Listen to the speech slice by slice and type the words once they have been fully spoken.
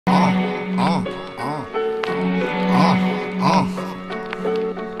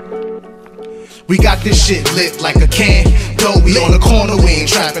We got this shit lit like a can. Though we on the corner, we ain't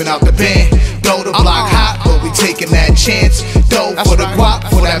trapping out the band. Though the block hot, but we taking that chance. Though for the guap,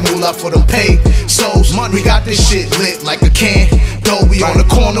 for that moolah, for them pay. So we got this shit lit like a can. Though we on the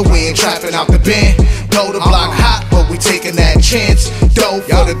corner, we ain't trapping out the band. Though the block hot, but we taking that chance. Though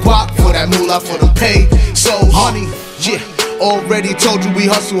for the guap, for that moolah, for them pay. So honey, yeah. Already told you we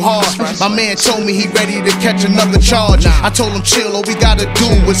hustle hard. My man told me he ready to catch another charge. I told him chill, all we gotta do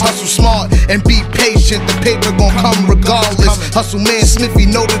is hustle smart and be patient. The paper gon' come regardless. Hustle man Smiffy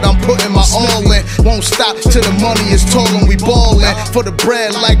know that I'm putting my all in. Won't stop till the money is tall and we ballin'. For the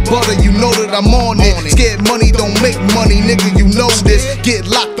bread like butter, you know that I'm on it. Scared money don't make money, nigga, you know this. Get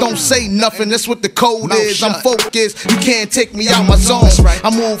locked, don't say nothing, that's what the code is. I'm focused, you can't take me out my zone. I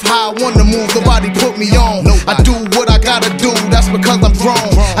move how I wanna move, nobody put me on. I do what I gotta do, that's because I'm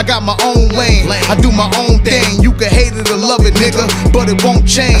grown. I got my own lane, I do my own thing. You can hate it or love it, nigga, but it won't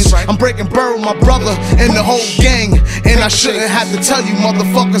change. I'm breaking bird with my brother and the whole gang. And I shouldn't have to tell you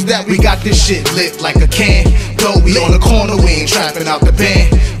motherfuckers that we got this shit lit like a can. Though we on the corner, we ain't trapping out the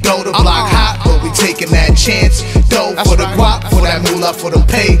band. Though the block hot, but we taking that chance. Though for the guap, for that moolah, for them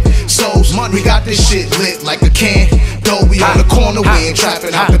pay. So we got this shit lit like a can. Though we on the corner, we ain't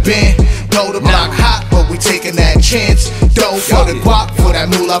trapping out the band. Though the block hot, but we taking that chance. Though for the guap, for that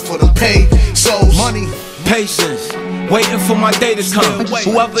moolah, for them pay. So money, patience, waiting for my day to come.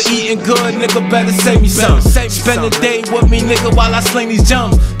 Whoever eating good, nigga, better save me some. Spend a day with me, nigga, while I sling these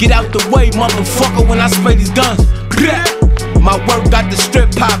jumps. Get out the way, motherfucker, when I spray these guns. My work got the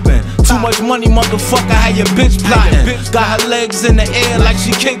strip poppin'. Too much money, motherfucker, how your bitch plotting. Got her legs in the air like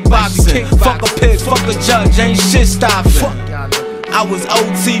she kickboxing. Fuck a pig, fuck a judge, ain't shit stopping. I was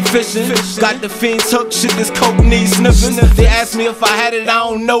OT fishing, got the fiends hooked, shit this coke needs sniffing. They asked me if I had it, I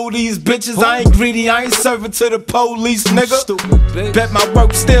don't know these bitches. I ain't greedy, I ain't serving to the police, nigga. Bet my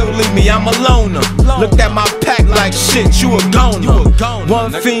work still leave me, I'm a loner. Looked at my pack like shit, you a goner.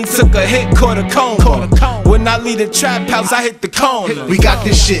 One fiend took a hit, caught a coma. When I leave the trap house, I hit the corner. We got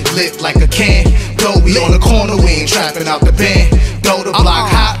this shit lit like a can. Though we on the corner, we ain't trapping out the band. Though the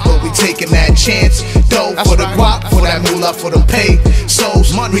block hot, but we taking that chance. Though for the guap, for that moolah, for them pay. So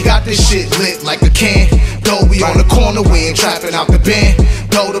we got this shit lit like a can. Though we on the corner, we ain't trapping out the band.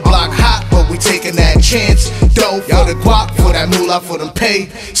 Though the block hot, but we taking that chance. Though for the guap, for that moolah, for them pay.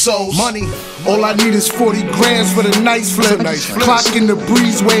 So money, all I need is 40 grams for the night flip. Clock in the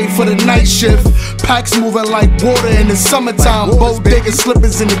breezeway for the night shift. Packs moving like water in the summertime. Bodega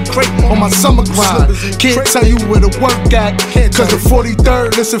slippers in the crate on my summer grind. Can't tell you where the work at, cause the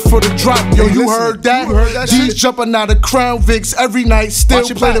 43rd, listen for the drop. Yo, you heard that? G's jumping out of Crown Vics every night. Still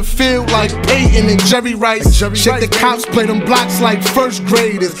play the field like Peyton and Jerry Rice. Shake the cops, play them blocks like first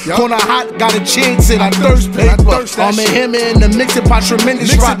graders. Corner hot, got a chance in our thirst paper. I'm in him in the mixing pot,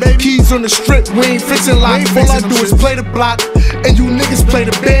 tremendous rock. Keys on the strip, we ain't fixing locks. All I do is play the block, and you niggas play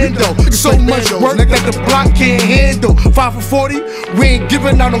the bando. So much work that the block can't handle. 5 for 40, we ain't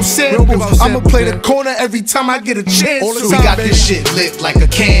giving out no samples. I'ma play the corner every time I get a chance. We got this shit lit like a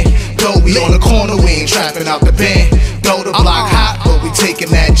can. Though we on the corner, we ain't trapping out the band. Though the block hot, but we taking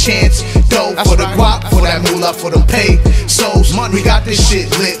that chance. Though for the guap, for that moolah, for them pay. So we got this shit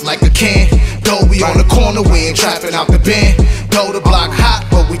lit like a can. Though we on the corner, we ain't trapping out the band. Though the block hot,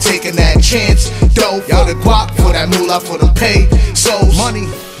 but we taking that chance. Though for the guap, for that moolah, for them pay. So money.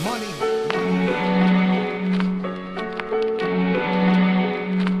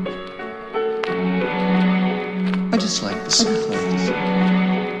 I just like the simple.